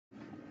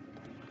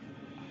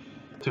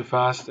too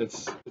fast,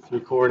 it's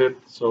recorded,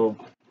 so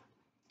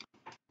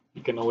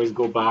you can always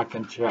go back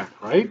and check,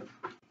 right?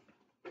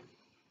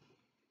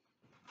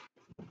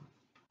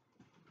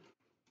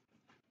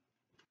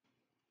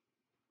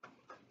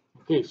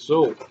 Okay,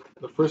 so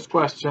the first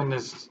question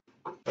is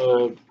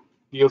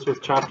deals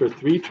with chapter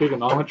 3,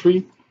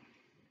 trigonometry.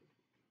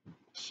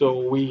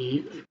 So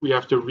we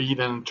have to read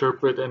and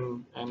interpret,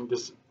 and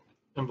this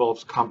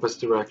involves compass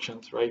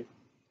directions, right?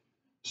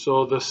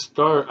 So the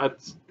start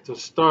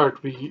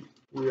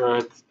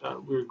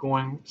we're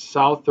going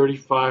south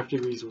 35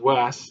 degrees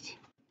west,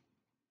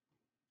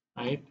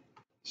 right?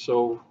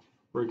 So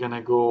we're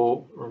gonna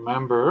go,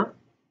 remember,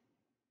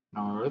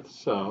 north,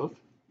 south,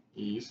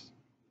 east,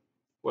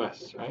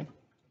 west, right?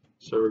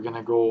 So we're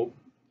gonna go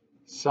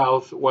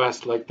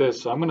southwest like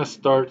this. So I'm gonna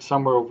start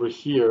somewhere over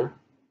here.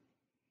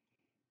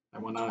 I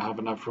want to have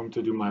enough room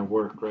to do my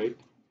work, right?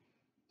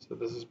 So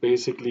this is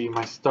basically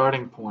my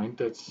starting point.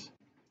 That's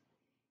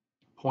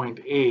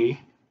point A.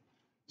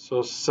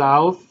 So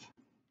south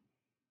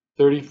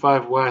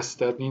 35 west,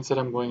 that means that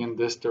I'm going in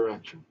this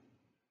direction.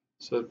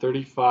 So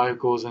 35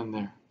 goes in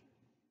there.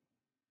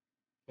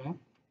 Okay.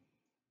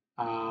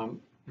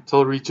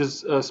 Until it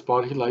reaches a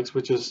spot he likes,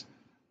 which is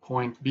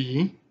point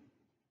B,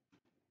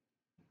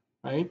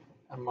 right?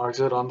 And marks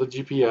it on the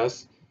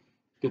GPS.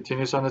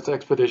 Continues on its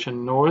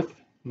expedition north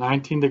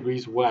 19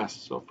 degrees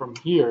west. So from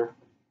here,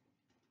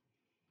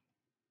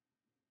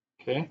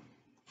 okay,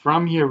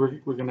 from here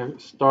we're going to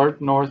start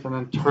north and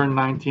then turn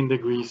 19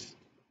 degrees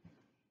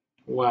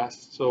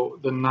west. So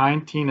the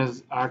 19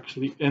 is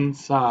actually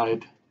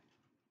inside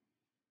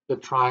the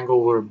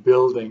triangle we're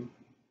building,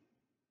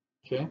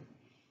 okay,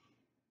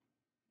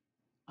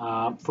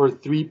 for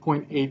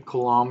 3.8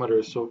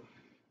 kilometers. So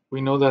we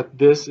know that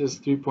this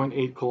is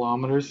 3.8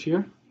 kilometers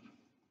here.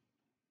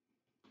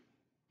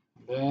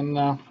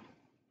 Then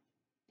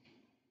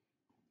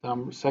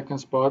second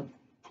spot,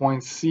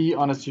 point C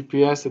on its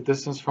GPS, the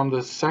distance from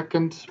the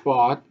second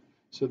spot.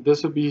 So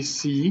this would be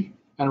C.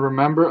 And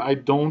remember, I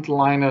don't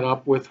line it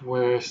up with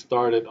where I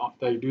started.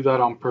 I do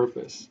that on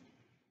purpose.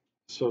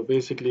 So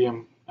basically,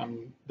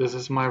 this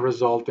is my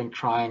resulting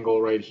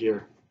triangle right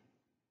here.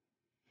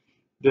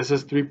 This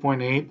is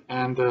 3.8,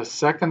 and the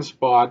second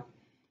spot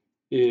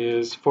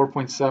is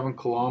 4.7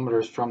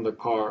 kilometers from the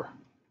car.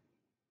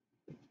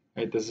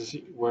 Right, this is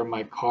where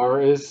my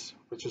car is,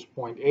 which is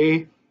point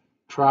A.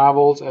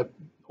 Travels at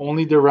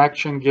only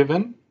direction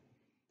given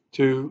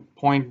to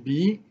point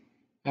B,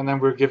 and then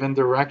we're given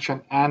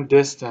direction and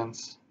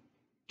distance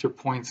to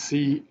point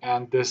C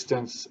and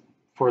distance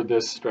for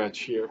this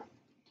stretch here.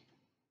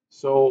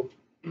 So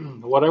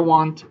what I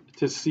want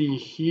to see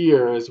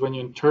here is when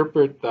you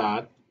interpret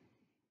that,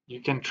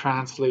 you can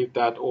translate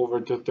that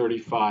over to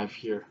 35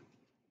 here.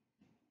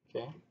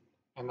 Okay,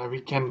 and then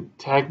we can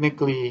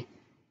technically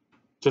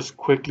just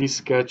quickly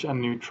sketch a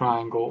new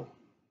triangle.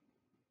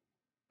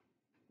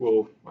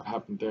 Whoa, what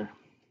happened there?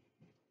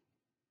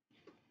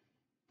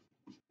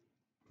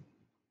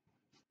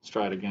 Let's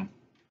try it again.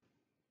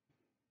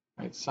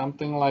 Right,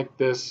 something like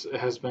this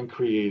has been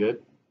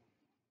created,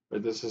 where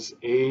this is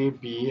A,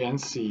 B, and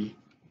C.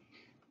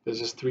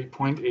 This is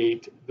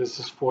 3.8. This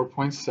is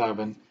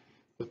 4.7.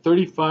 The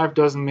 35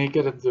 doesn't make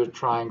it into the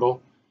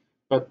triangle,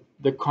 but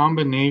the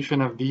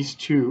combination of these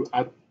two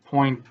at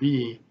point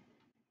B,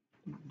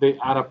 they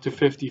add up to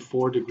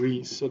 54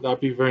 degrees. So that'd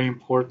be very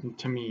important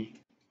to me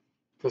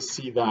to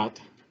see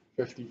that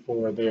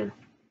 54 there.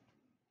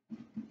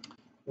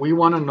 We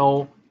want to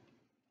know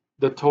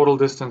the total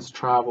distance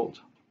traveled.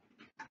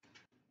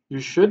 You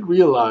should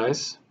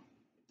realize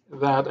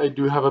that I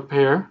do have a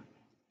pair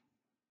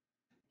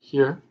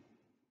here,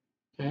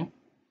 okay?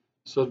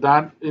 So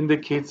that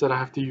indicates that I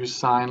have to use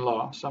sine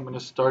law. So I'm going to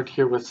start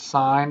here with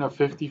sine of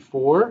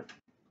 54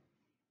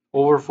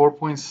 over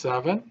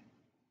 4.7.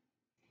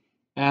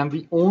 And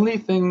the only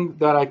thing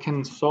that I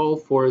can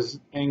solve for is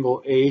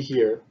angle A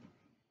here.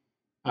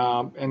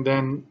 And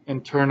then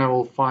in turn I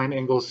will find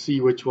angle C,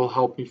 which will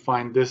help me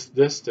find this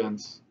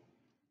distance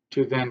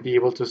to then be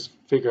able to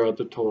figure out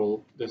the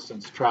total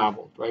distance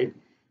traveled, right?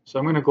 So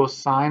I'm going to go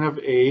sine of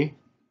A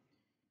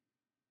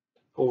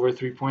over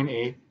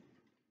 3.8.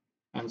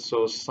 And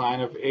so sine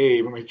of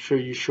A, make sure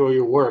you show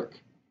your work.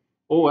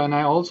 Oh, and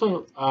I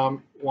also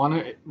want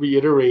to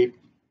reiterate,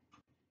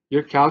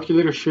 your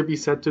calculator should be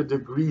set to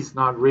degrees,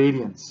 not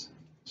radians.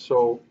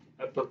 So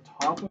at the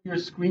top of your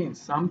screen,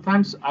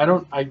 sometimes I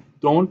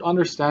don't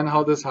understand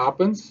how this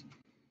happens,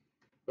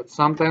 but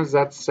sometimes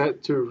that's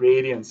set to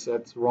radians.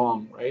 That's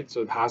wrong, right?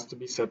 So it has to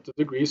be set to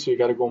degrees. So you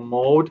got to go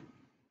mode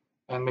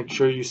and make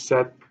sure you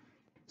set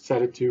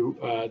it to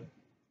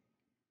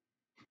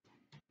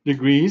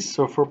degrees.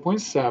 So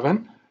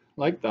 4.7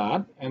 like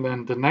that. And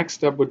then the next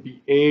step would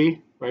be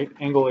A, right?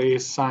 Angle A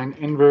is sine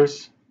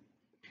inverse.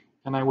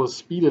 And I will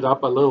speed it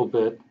up a little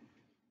bit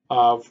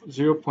of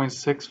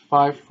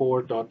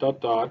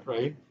 0.654 ...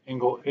 right?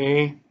 Angle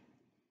A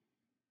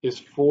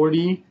is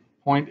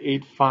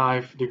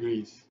 40.85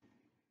 degrees.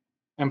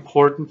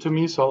 Important to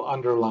me, so I'll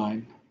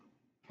underline.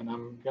 And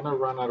I'm gonna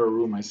run out of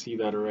room, I see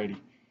that already.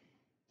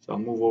 So I'll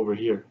move over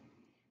here.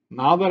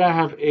 Now that I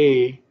have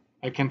A,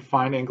 I can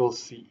find angle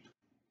C.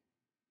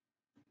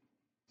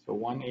 So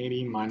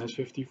 180 minus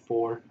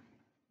 54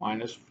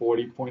 minus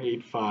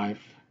 40.85.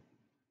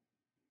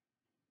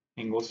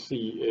 Angle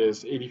C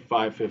is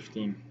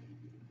 85.15.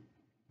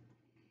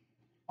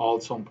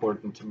 Also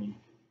important to me.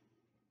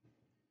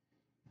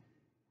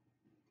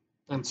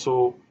 And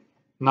so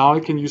now I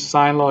can use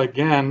sine law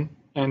again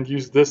and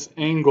use this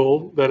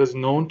angle that is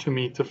known to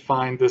me to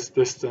find this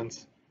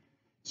distance.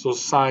 So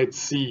side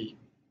C,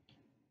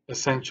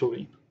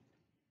 essentially.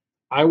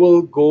 I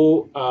will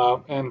go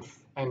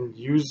and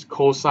use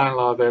cosine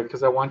law there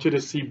because I want you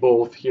to see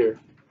both here.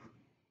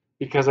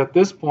 Because at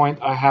this point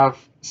I have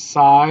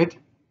side,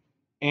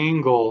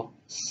 angle,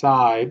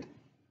 side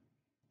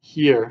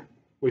here,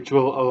 which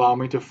will allow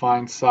me to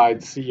find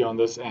side C on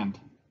this end.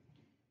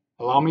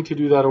 Allow me to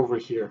do that over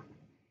here.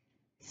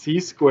 C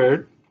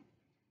squared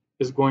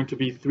is going to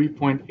be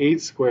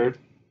 3.8 squared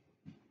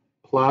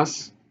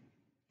plus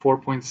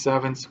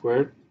 4.7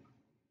 squared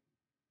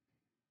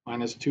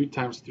minus 2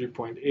 times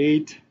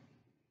 3.8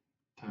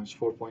 times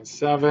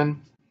 4.7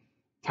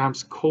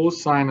 times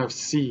cosine of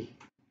C,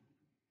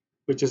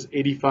 which is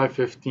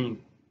 85.15.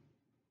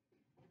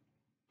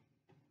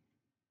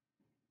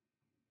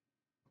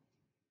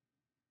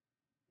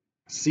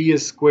 C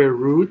is square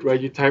root, right?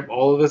 You type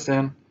all of this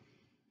in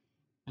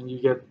and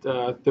you get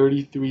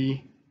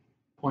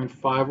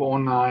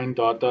 33.509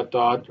 dot dot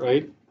dot,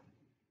 right?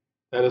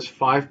 That is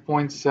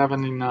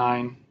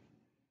 5.79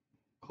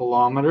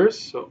 kilometers.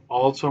 So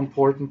also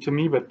important to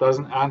me, but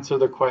doesn't answer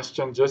the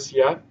question just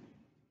yet.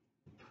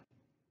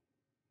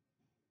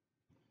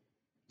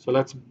 So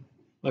let's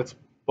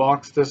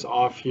box this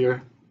off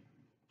here.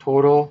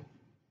 Total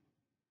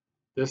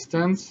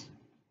distance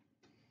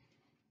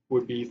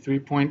would be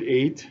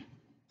 3.8,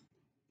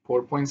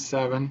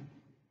 4.7,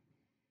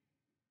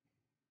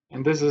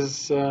 and this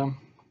is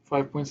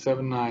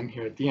 5.79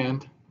 here at the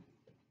end.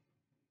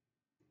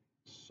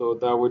 So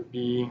that would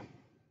be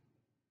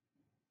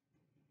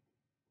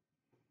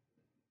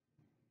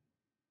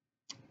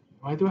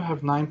why do I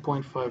have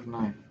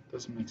 9.59?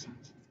 Doesn't make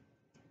sense.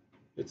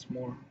 It's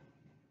more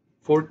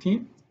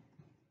 14.29,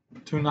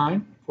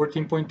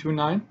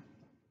 14.29.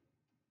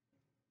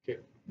 Okay.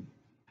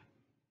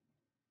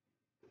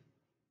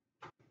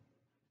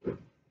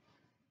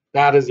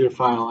 That is your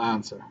final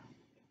answer.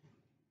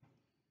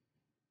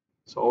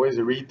 So always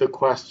read the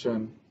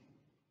question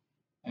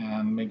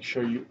and make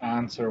sure you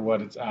answer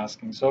what it's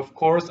asking. So of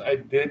course I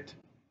did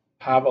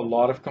have a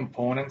lot of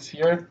components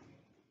here,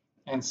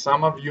 and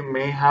some of you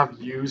may have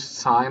used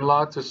sine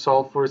law to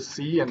solve for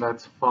C, and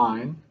that's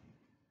fine.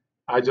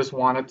 I just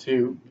wanted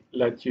to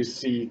let you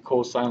see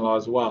cosine law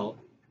as well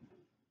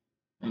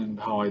and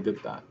how I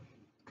did that,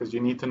 because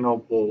you need to know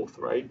both,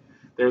 right?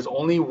 There's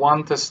only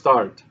one to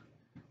start.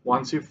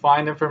 Once you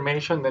find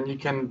information, then you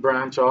can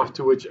branch off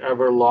to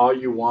whichever law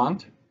you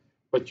want,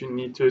 but you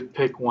need to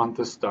pick one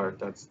to start.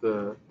 That's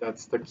the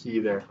key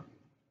there.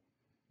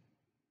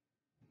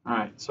 All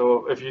right,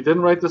 so if you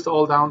didn't write this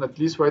all down, at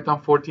least write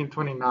down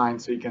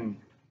 14.29 so you can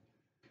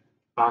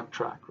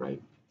backtrack,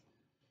 right?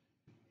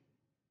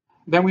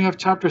 Then we have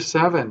chapter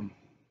 7.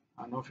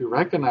 I don't know if you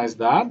recognize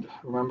that.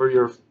 Remember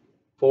your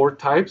 4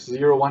 types,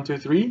 0, 1, 2,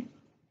 3?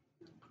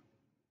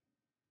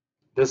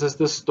 This is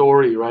the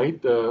story,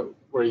 right?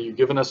 Where you're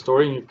given a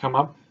story and you come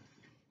up.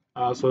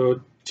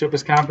 So Chip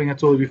is camping at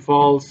Tolleby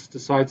Falls,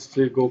 decides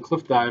to go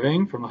cliff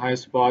diving from the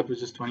highest spot,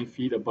 which is 20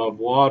 feet above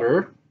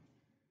water.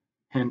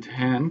 Hint,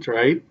 hint,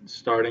 right?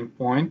 Starting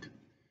point.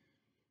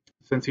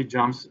 Since he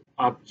jumps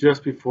up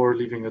just before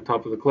leaving the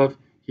top of the cliff,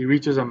 he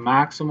reaches a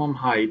maximum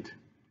height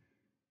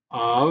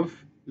of,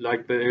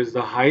 like there's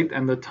the height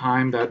and the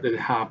time that it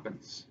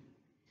happens.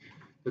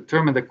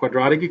 Determine the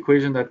quadratic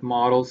equation that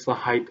models the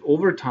height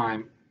over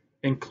time,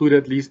 include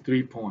at least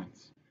 3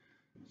 points.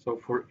 So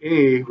for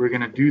A, we're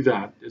going to do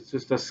that. It's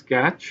just a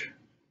sketch,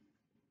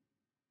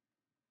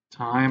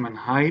 time and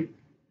height,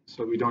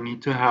 so we don't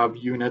need to have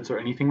units or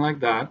anything like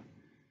that.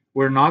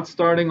 We're not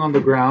starting on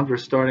the ground, we're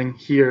starting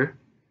here,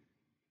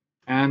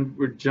 and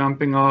we're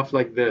jumping off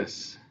like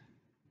this,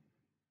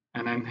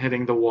 and then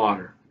hitting the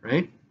water,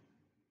 right?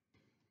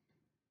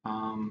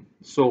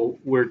 So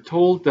we're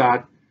told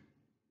that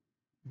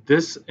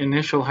this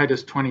initial height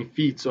is 20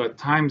 feet, so at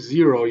time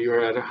 0,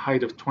 you're at a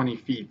height of 20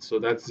 feet, so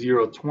that's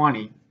 0,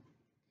 20.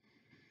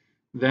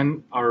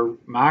 Then our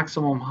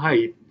maximum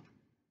height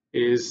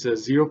is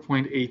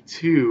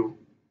 0.82,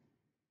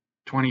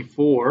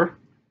 24.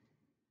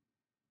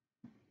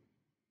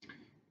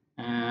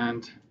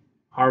 And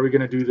how are we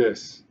going to do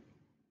this?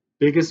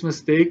 Biggest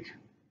mistake,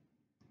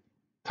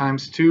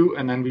 times 2,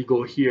 and then we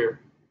go here.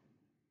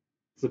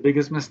 It's the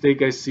biggest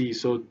mistake I see,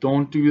 so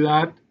don't do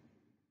that.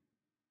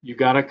 You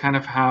got to kind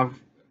of have,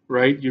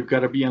 right, you've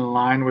got to be in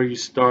line where you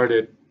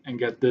started and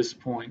get this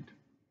point.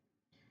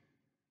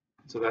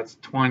 So that's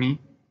 20.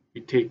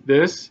 We take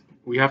this,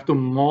 we have to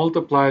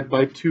multiply it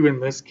by 2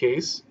 in this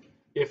case.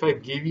 If I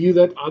give you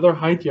that other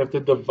height, you have to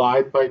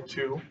divide by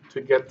 2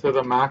 to get to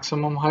the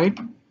maximum height,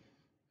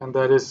 and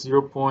that is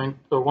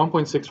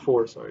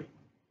 1.64, sorry.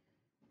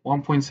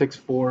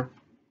 1.64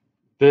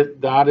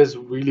 that is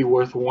really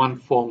worth 1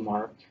 full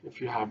mark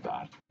if you have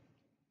that.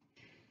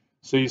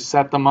 So you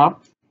set them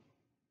up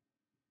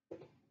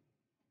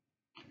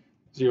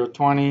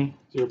 0.20,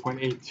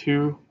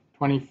 0.82,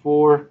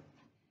 24,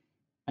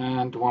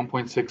 and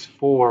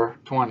 1.64,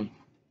 20.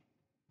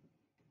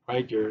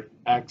 Right, your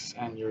x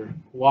and your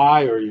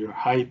y, or your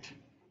height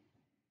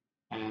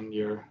and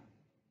your,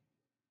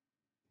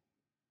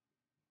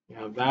 you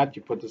have that,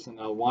 you put this in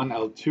L1,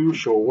 L2,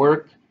 show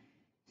work,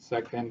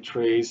 second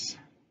trace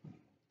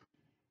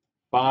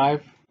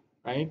 5,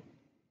 right?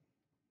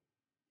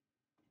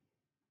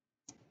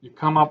 You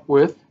come up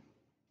with,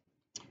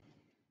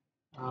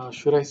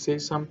 should I say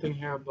something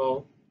here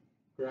about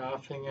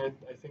graphing it?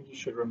 I think you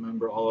should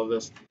remember all of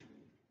this.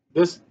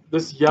 This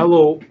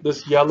yellow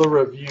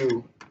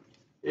review,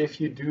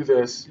 if you do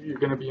this, you're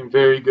going to be in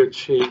very good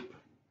shape.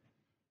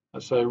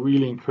 So I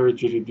really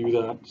encourage you to do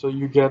that. So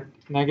you get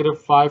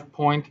negative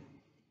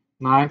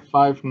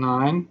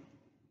 5.959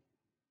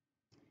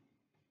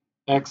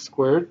 x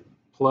squared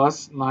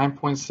plus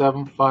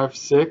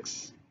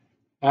 9.756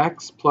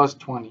 x plus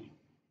 20.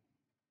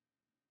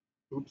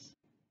 Oops.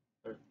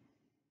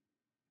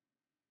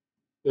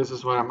 This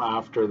is what I'm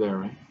after there,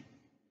 right?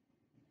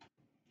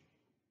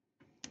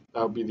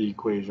 That would be the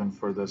equation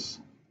for this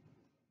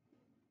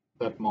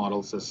that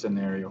models this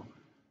scenario.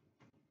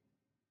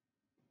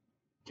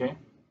 Okay.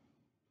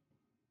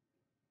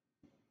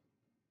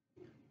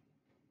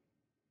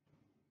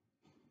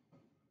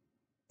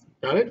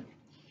 Got it?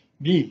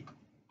 B.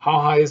 How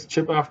high is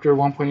chip after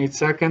 1.8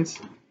 seconds?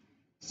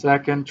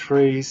 Second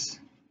trace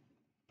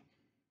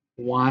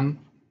 1.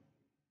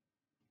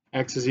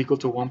 X is equal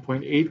to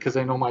 1.8 because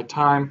I know my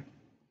time.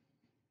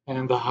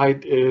 And the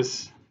height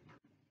is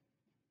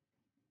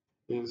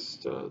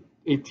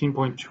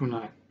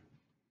 18.29.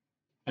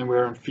 And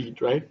we're in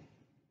feet, right?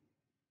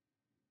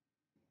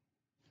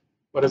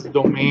 What is the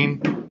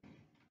domain?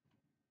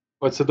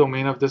 What's the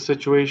domain of this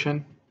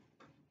situation?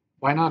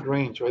 Why not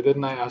range? Why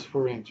didn't I ask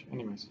for range?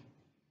 Anyways,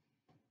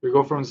 we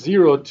go from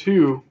 0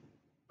 to,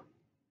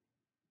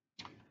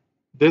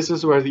 this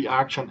is where the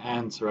action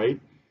ends, right?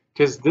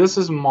 Because this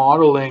is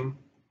modeling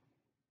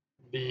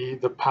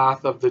the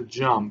path of the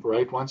jump,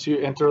 right? Once you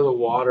enter the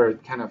water,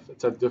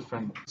 it's a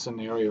different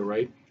scenario,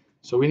 right?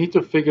 So we need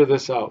to figure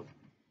this out.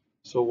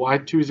 So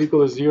y2 is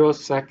equal to 0,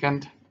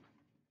 second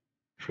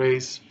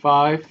trace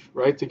 5,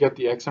 right, to get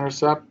the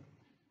x-intercept,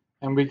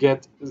 and we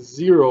get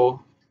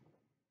 0.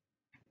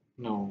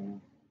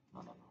 No,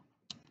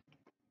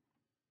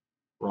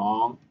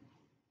 wrong.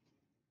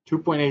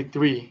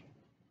 2.83,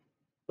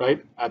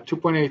 right? At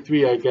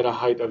 2.83, I get a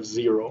height of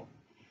 0.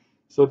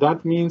 So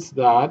that means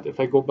that if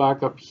I go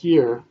back up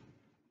here,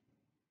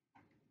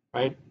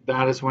 right,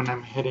 that is when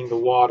I'm hitting the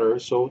water.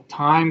 So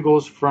time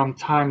goes from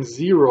time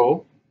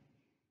 0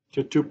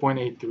 to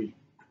 2.83.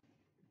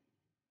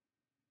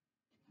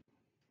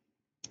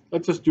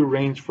 Let's just do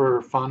range for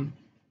fun,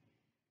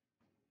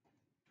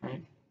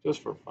 right?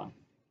 Just for fun.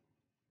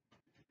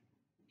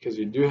 Because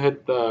you do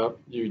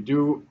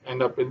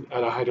end up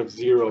at a height of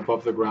 0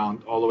 above the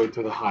ground all the way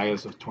to the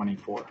highest of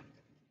 24.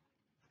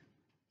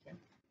 Okay.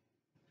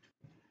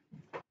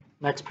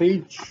 Next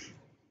page.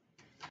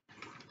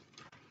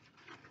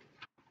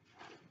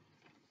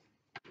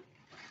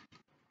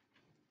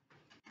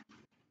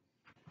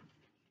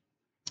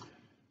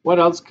 What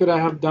else could I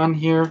have done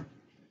here?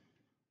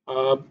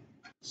 So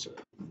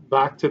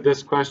back to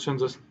this question,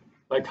 just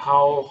like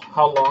how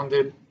long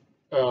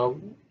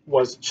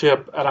was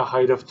Chip at a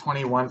height of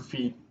 21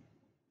 feet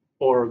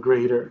or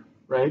greater,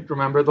 right?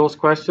 Remember those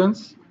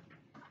questions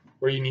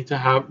where you need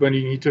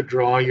to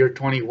draw your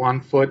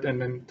 21 foot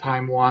and then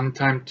time 1,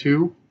 time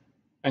 2,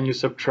 and you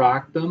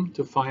subtract them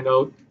to find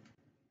out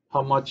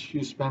how much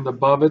you spend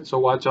above it. So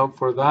watch out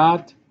for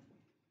that.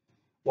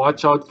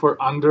 Watch out for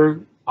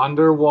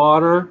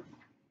underwater,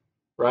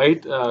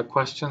 right?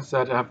 Questions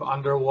that have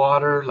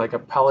underwater, like a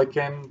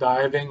pelican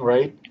diving,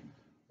 right?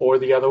 Or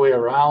the other way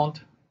around.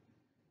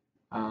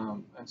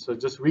 And so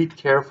just read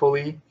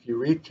carefully. If you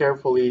read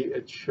carefully,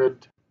 it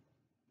should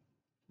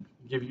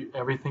give you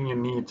everything you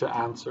need to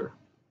answer.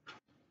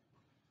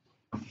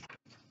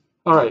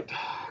 All right,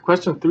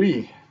 question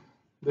 3.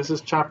 This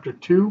is chapter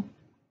 2.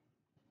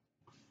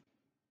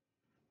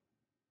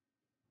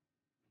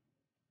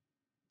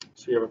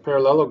 So you have a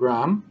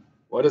parallelogram.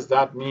 What does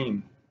that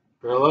mean?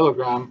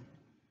 Parallelogram,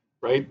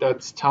 right?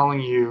 That's telling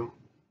you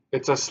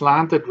it's a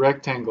slanted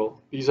rectangle.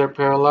 These are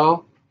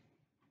parallel.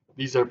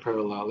 These are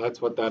parallel.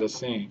 That's what that is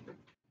saying.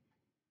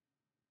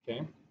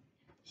 Okay.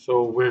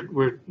 So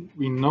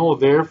we know,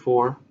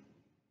 therefore,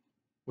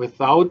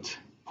 without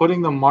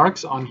putting the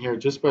marks on here,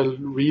 just by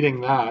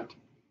reading that,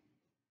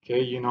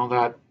 okay, you know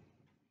that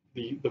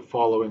the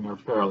following are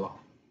parallel.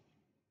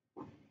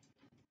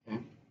 Okay.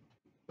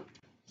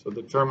 So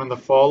determine the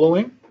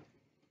following.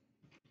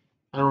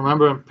 And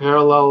remember, when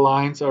parallel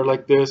lines are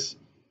like this,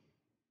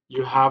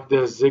 you have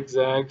the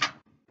zigzag.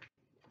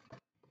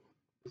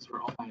 These are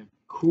all my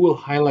cool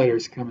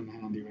highlighters come in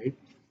handy, right?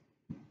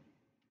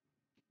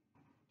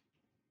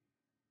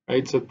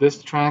 Right, so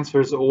this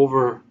transfers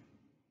over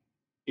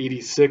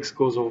 86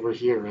 goes over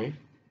here, right?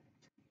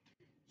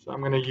 So I'm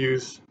going to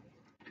use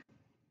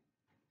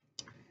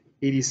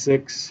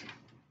 86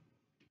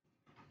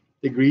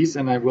 degrees,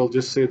 and I will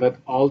just say that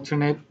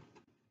alternate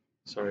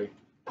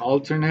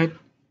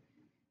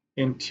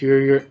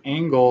interior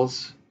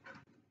angles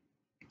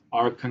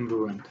are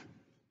congruent.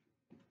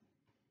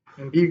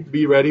 And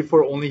be ready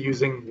for only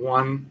using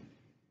one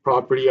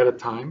property at a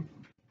time.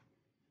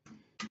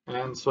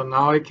 And so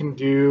now I can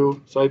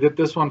do, so I did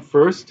this one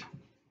first.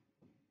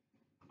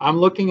 I'm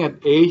looking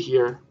at A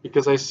here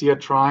because I see a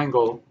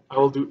triangle. I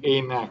will do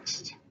A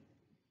next.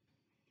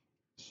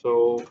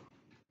 So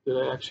did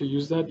I actually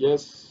use that?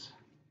 Yes.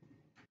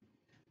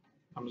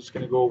 I'm just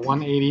going to go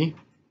 180.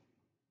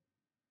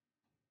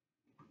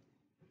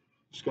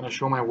 Just going to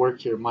show my work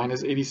here.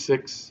 Minus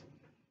 86,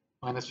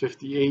 minus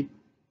 58.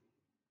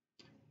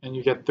 And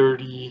you get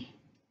 30.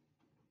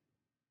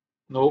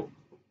 Nope.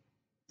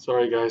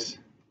 Sorry, guys.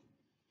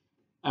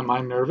 Am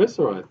I nervous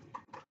or what?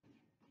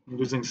 I'm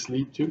losing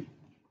sleep too.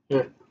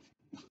 Here.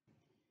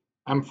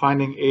 I'm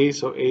finding A,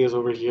 so A is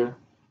over here.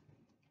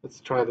 Let's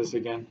try this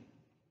again.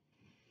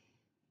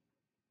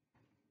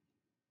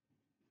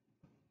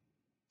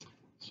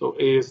 So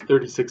A is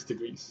 36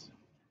 degrees.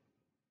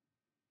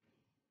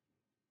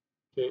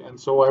 Okay, and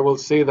so I will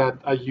say that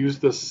I use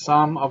the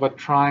sum of a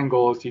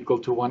triangle is equal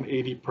to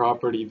 180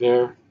 property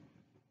there.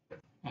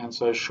 And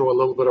so I show a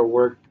little bit of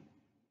work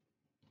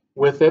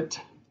with it.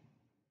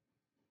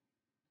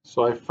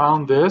 So I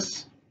found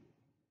this.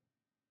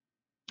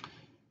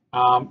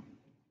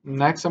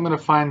 Next, I'm going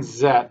to find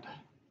Z.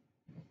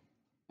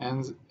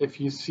 And if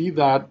you see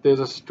that,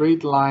 there's a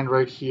straight line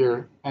right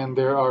here. And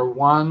there are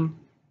 1,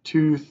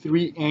 2,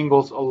 3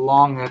 angles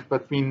along it,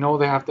 but we know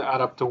they have to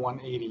add up to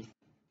 180.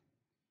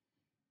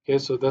 Okay,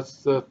 so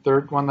that's the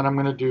third one that I'm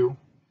going to do.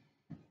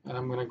 And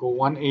I'm going to go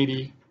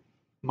 180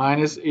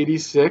 minus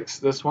 86,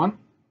 this one,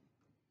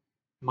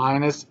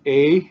 minus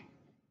A,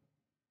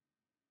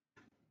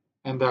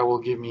 and that will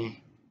give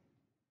me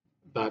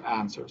that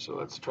answer. So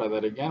let's try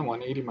that again.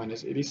 180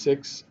 minus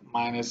 86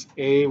 minus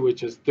A,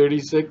 which is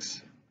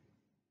 36,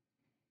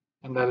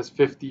 and that is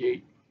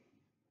 58.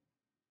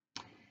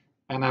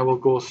 And I will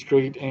go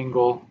straight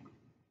angle.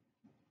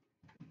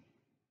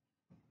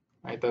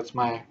 Right, that's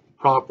my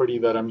property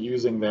that I'm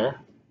using there.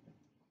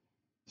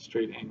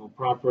 Straight angle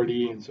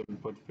property, and so we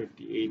put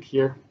 58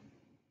 here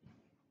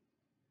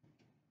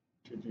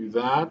to do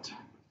that.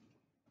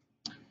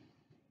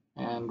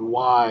 And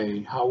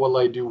Y, how will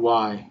I do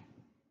Y?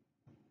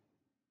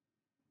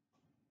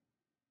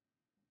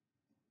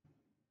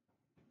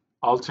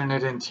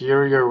 Alternate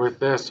interior with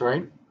this,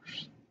 right?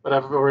 But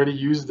I've already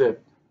used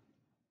it.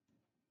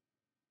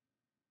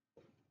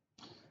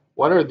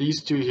 What are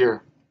these two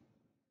here?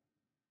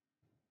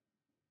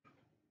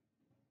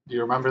 Do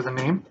you remember the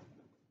name?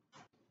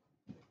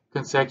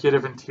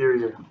 Consecutive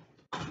interior.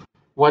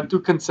 What do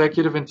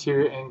consecutive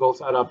interior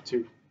angles add up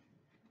to?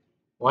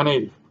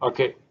 180.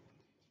 Okay.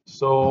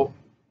 So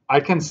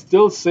I can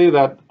still say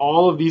that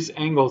all of these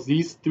angles,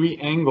 these three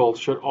angles,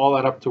 should all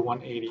add up to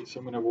 180. So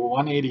I'm going to go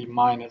 180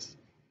 minus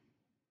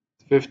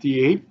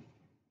 58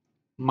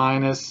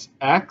 minus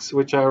x,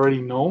 which I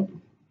already know.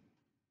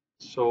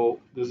 So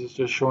this is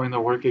just showing the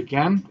work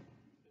again.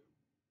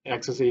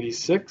 X is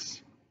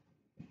 86.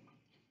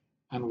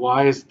 And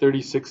y is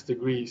 36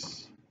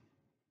 degrees.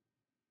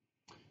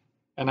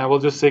 And I will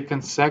just say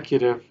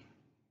consecutive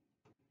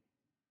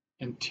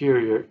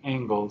interior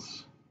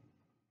angles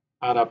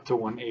add up to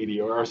 180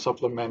 or are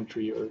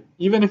supplementary, or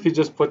even if you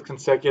just put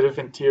consecutive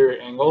interior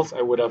angles,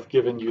 I would have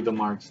given you the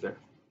marks there.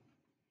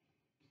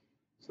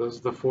 So this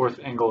is the fourth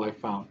angle I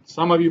found.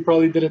 Some of you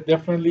probably did it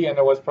differently and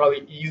it was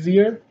probably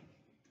easier,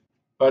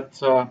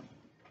 but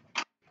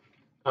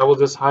I will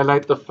just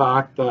highlight the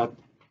fact that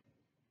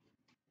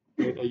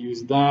right, I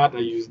use that, I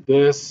use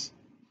this,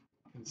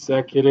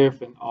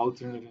 consecutive and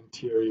alternate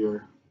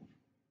interior.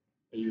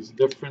 I use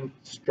different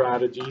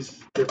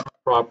strategies, different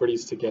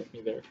properties to get me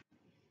there.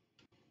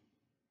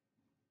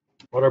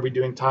 What are we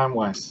doing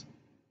time-wise?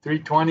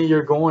 3:20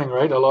 you're going,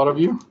 right? A lot of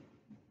you?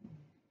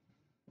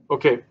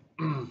 Okay.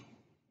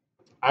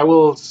 I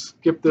will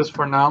skip this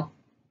for now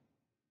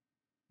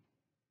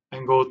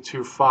and go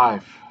to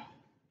 5.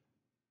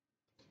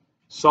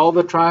 Solve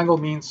the triangle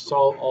means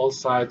solve all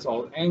sides,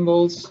 all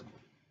angles.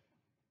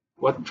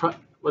 What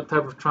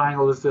type of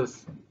triangle is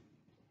this?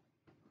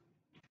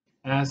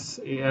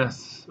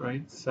 SAS,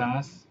 right?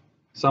 SAS.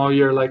 Some of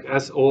you are like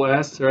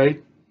SOS,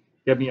 right?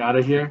 Get me out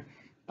of here.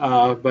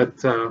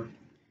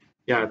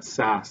 Yeah, it's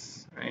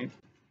SAS, right?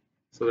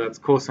 So that's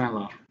cosine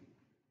law.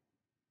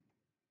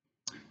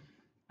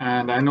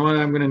 And I know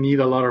that I'm going to need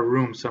a lot of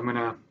room, so I'm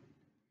going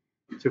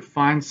to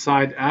find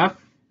side F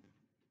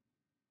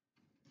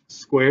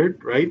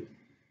squared, right?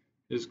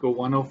 Just go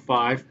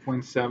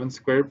 105.7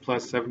 squared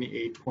plus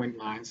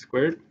 78.9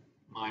 squared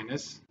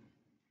minus,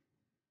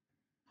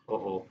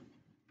 uh-oh,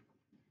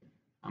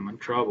 I'm in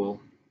trouble.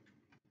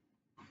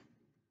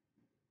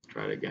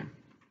 Try it again.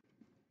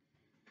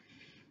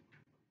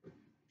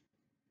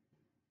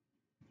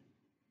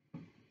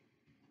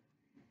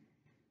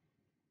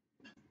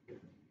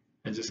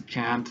 I just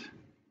can't.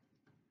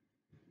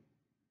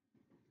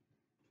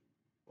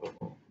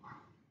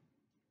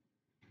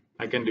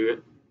 I can do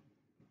it.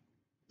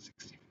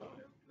 65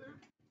 there.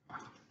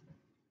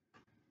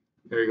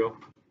 There you go.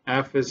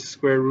 F is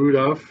square root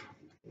of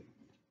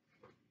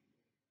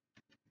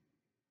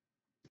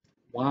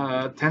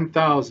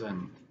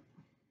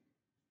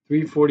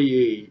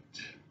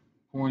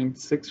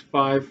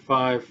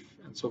 10,348.655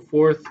 and so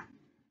forth.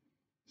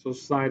 So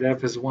side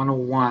F is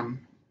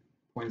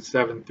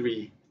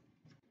 101.73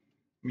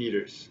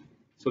 meters.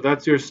 So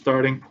that's your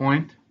starting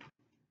point.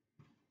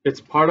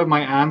 It's part of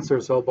my answer,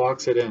 so I'll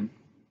box it in.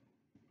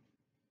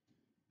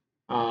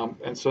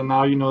 And so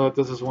now you know that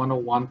this is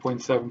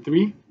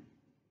 101.73.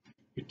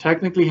 You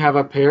technically have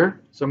a pair,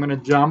 so I'm going to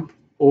jump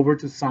over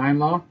to sine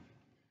law.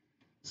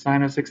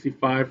 Sine of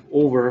 65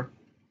 over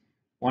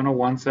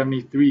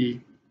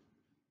 101.73.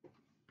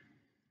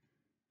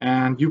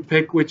 And you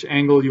pick which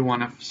angle you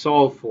want to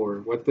solve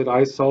for. What did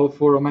I solve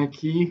for on my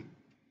key?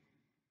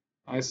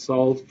 I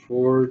solved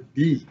for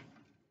D.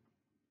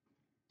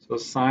 So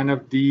sine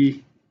of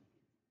D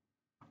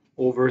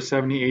over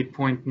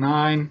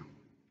 78.9.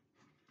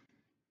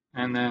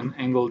 And then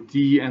angle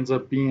D ends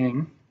up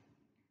being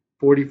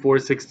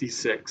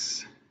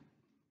 44.66.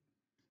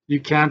 You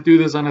can't do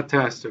this on a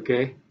test,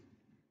 okay?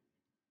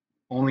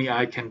 Only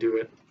I can do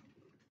it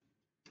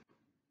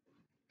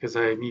because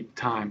I need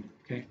time,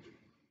 okay?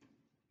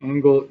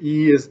 Angle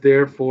E is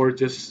therefore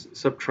just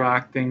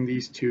subtracting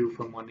these two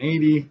from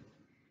 180.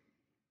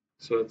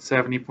 So it's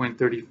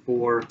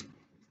 70.34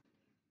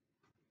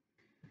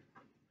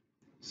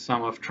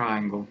 sum of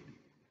triangle.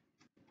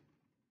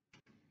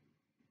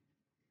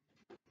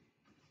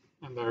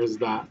 And there is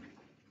that.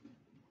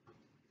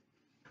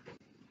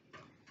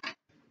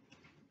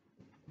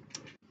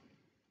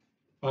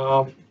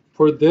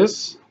 For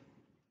this,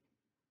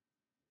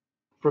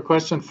 for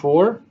question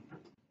 4,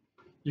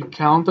 you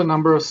count the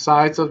number of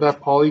sides of that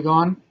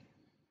polygon,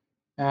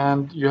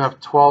 and you have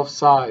 12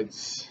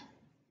 sides.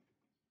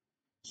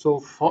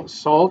 So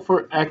solve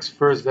for x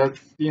first. That's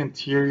the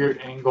interior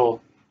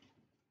angle,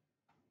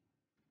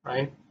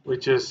 right?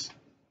 Which is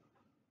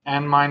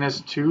n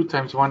minus 2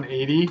 times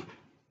 180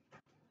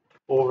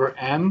 over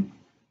n.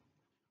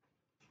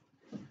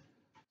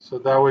 So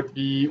that would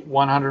be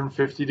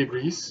 150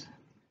 degrees.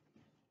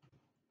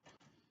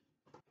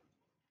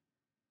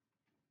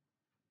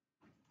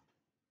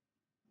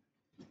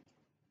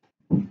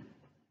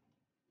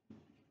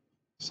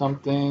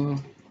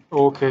 Something,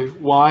 okay,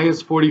 y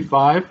is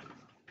 45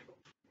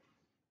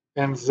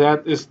 and z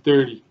is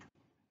 30.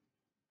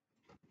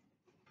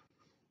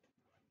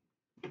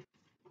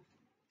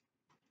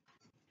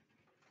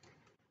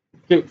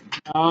 Okay,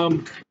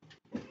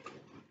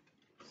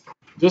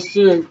 just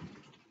to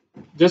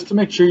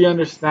make sure you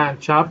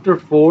understand, chapter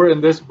 4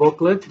 in this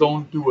booklet,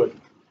 don't do it,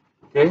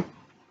 okay?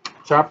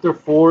 Chapter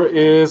 4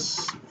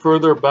 is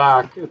further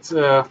back. It's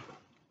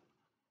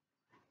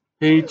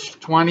page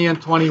 20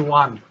 and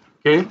 21,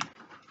 okay?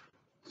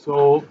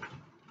 So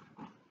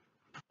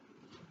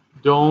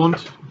don't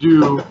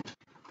do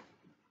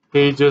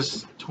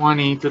pages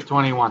 20 to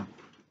 21.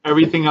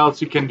 Everything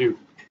else you can do.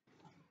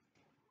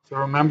 So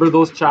remember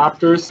those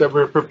chapters that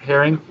we're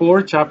preparing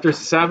for. Chapter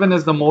 7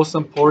 is the most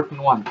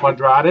important one.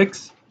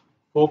 Quadratics.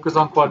 Focus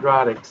on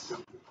quadratics.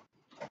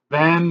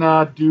 Then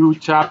do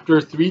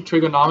chapter 3,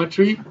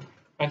 trigonometry.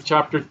 And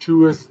chapter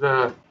 2 is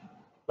the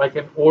like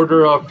an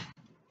order of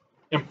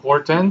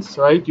importance,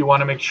 right? You want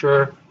to make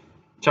sure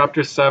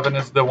chapter 7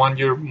 is the one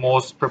you're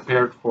most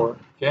prepared for,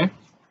 okay?